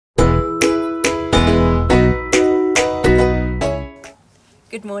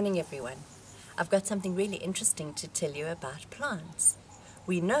Good morning, everyone. I've got something really interesting to tell you about plants.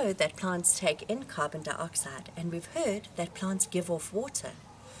 We know that plants take in carbon dioxide, and we've heard that plants give off water.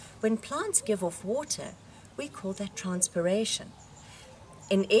 When plants give off water, we call that transpiration.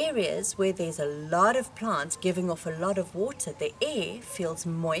 In areas where there's a lot of plants giving off a lot of water, the air feels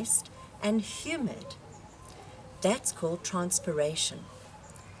moist and humid. That's called transpiration.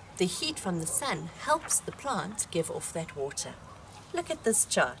 The heat from the sun helps the plants give off that water. Look at this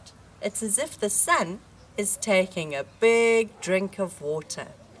chart. It's as if the sun is taking a big drink of water.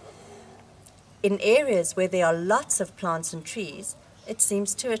 In areas where there are lots of plants and trees, it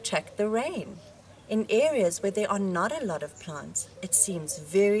seems to attract the rain. In areas where there are not a lot of plants, it seems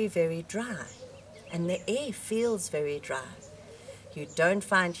very, very dry, and the air feels very dry. You don't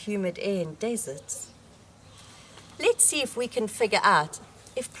find humid air in deserts. Let's see if we can figure out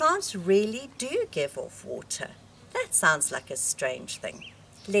if plants really do give off water. That sounds like a strange thing.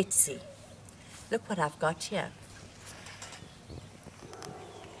 Let's see. Look what I've got here.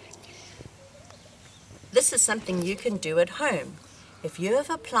 This is something you can do at home. If you have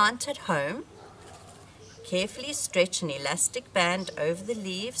a plant at home, carefully stretch an elastic band over the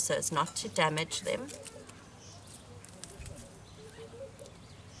leaves so as not to damage them.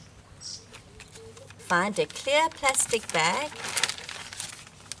 Find a clear plastic bag.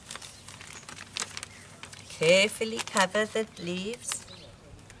 Carefully cover the leaves.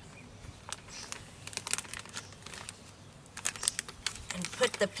 And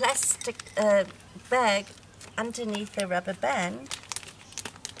put the plastic bag underneath the rubber band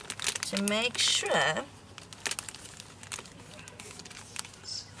to make sure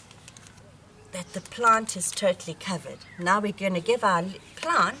that the plant is totally covered. Now we're going to give our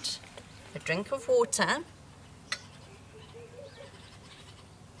plant a drink of water.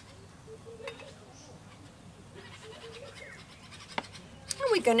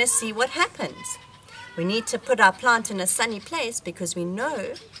 We're going to see what happens. We need to put our plant in a sunny place because we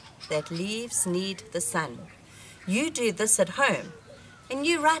know that leaves need the sun. You do this at home and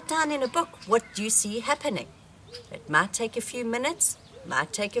you write down in a book what you see happening. It might take a few minutes,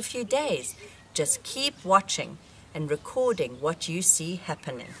 might take a few days. Just keep watching and recording what you see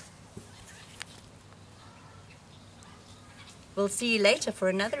happening. We'll see you later for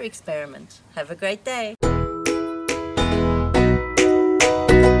another experiment. Have a great day.